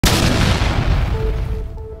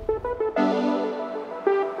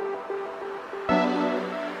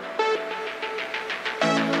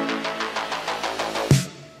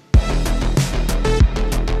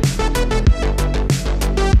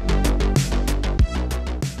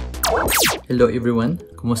Hello everyone,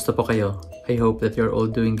 kumusta po kayo? I hope that you're all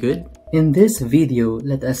doing good. In this video,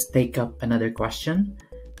 let us take up another question.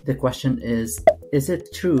 The question is it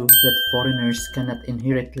true that foreigners cannot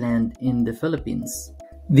inherit land in the Philippines?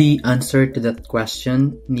 The answer to that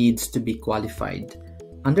question needs to be qualified.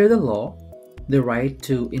 Under the law, the right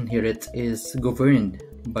to inherit is governed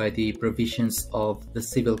by the provisions of the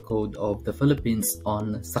Civil Code of the Philippines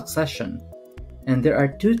on succession. And there are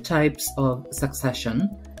two types of succession: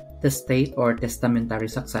 testate or testamentary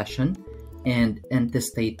succession and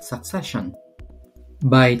intestate succession.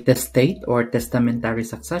 By testate or testamentary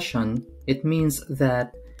succession, it means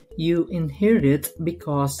that you inherit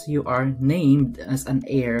because you are named as an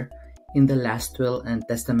heir in the last will and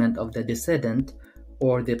testament of the decedent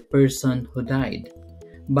or the person who died.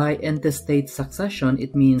 By intestate succession,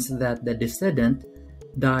 it means that the decedent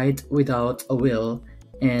died without a will,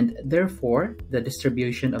 and therefore the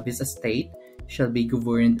distribution of his estate shall be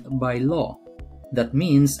governed by law. That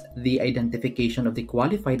means the identification of the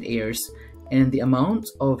qualified heirs and the amount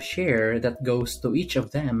of share that goes to each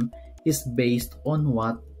of them is based on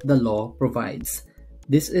what the law provides.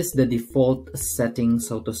 This is the default setting,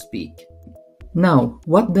 so to speak. Now,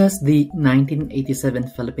 what does the 1987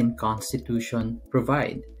 Philippine Constitution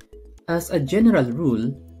provide? As a general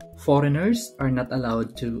rule, foreigners are not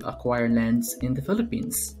allowed to acquire lands in the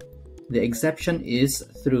Philippines. The exception is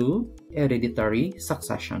through hereditary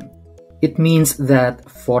succession. It means that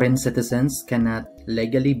foreign citizens cannot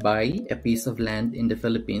legally buy a piece of land in the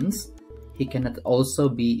Philippines. He cannot also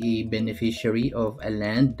be a beneficiary of a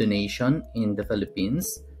land donation in the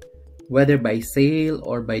Philippines. Whether by sale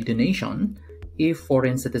or by donation, a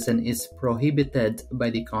foreign citizen is prohibited by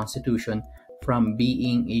the Constitution from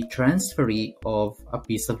being a transferee of a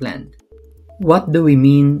piece of land. What do we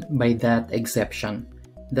mean by that exception?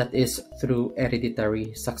 That is through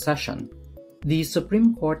hereditary succession. The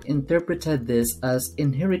Supreme Court interpreted this as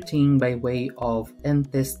inheriting by way of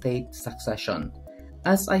intestate succession.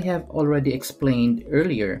 As I have already explained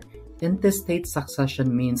earlier, intestate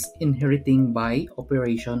succession means inheriting by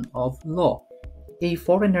operation of law. A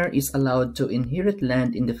foreigner is allowed to inherit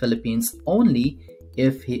land in the Philippines only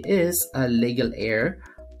if he is a legal heir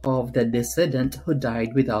of the decedent who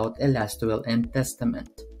died without a last will and testament.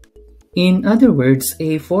 In other words,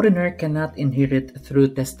 a foreigner cannot inherit through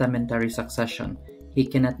testamentary succession. He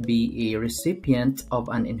cannot be a recipient of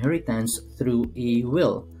an inheritance through a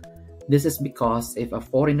will. This is because if a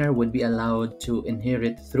foreigner would be allowed to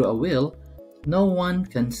inherit through a will, no one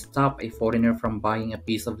can stop a foreigner from buying a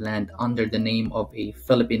piece of land under the name of a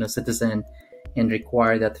Filipino citizen and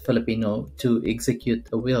require that Filipino to execute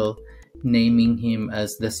a will naming him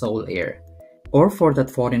as the sole heir. Or for that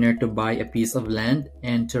foreigner to buy a piece of land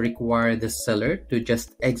and to require the seller to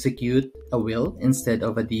just execute a will instead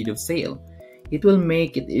of a deed of sale. It will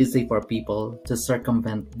make it easy for people to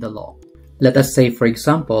circumvent the law. Let us say, for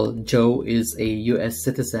example, Joe is a US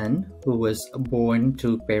citizen who was born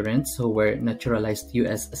to parents who were naturalized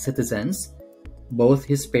US citizens. Both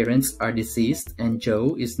his parents are deceased and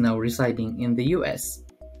Joe is now residing in the US.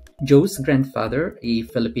 Joe's grandfather, a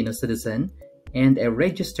Filipino citizen, and a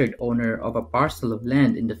registered owner of a parcel of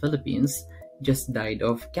land in the Philippines, just died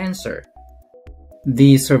of cancer.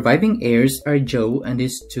 The surviving heirs are Joe and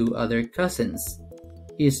his two other cousins.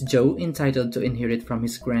 Is Joe entitled to inherit from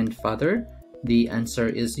his grandfather? The answer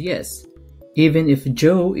is yes. Even if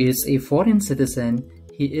Joe is a foreign citizen,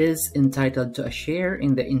 he is entitled to a share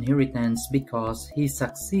in the inheritance because he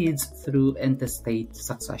succeeds through intestate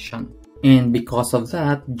succession. And because of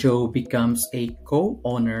that, Joe becomes a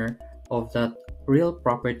co-owner of that real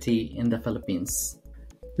property in the Philippines.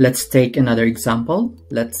 Let's take another example.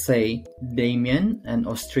 Let's say Damien, an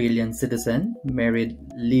Australian citizen, married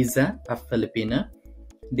Liza, a Filipina.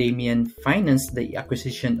 Damien financed the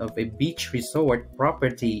acquisition of a beach resort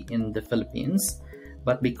property in the Philippines,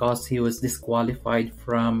 but because he was disqualified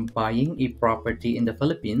from buying a property in the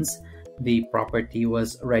Philippines, the property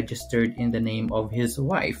was registered in the name of his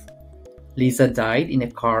wife. Lisa died in a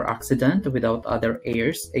car accident without other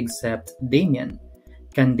heirs except Damien.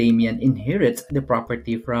 Can Damien inherit the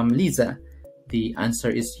property from Lisa? The answer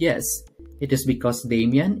is yes. It is because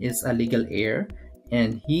Damien is a legal heir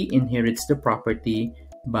and he inherits the property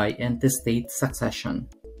by intestate succession.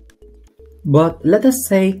 But let us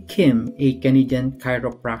say Kim, a Canadian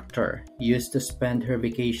chiropractor, used to spend her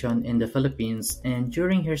vacation in the Philippines, and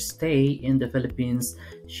during her stay in the Philippines,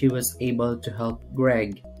 she was able to help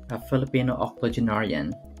Greg, a Filipino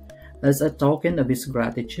octogenarian. As a token of his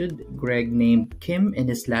gratitude, Greg named Kim in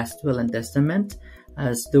his last will and testament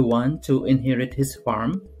as the one to inherit his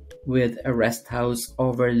farm with a rest house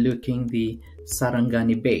overlooking the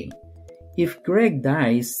Sarangani Bay. If Greg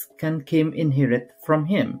dies, can Kim inherit from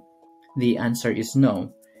him? The answer is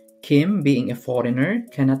no. Kim, being a foreigner,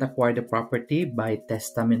 cannot acquire the property by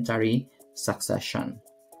testamentary succession.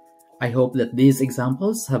 I hope that these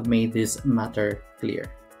examples have made this matter clear.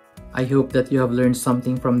 I hope that you have learned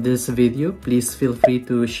something from this video. Please feel free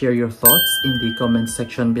to share your thoughts in the comment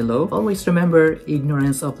section below. Always remember,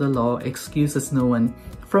 ignorance of the law excuses no one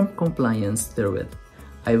from compliance therewith.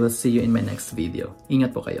 I will see you in my next video.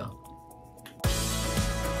 Ingat po kayo.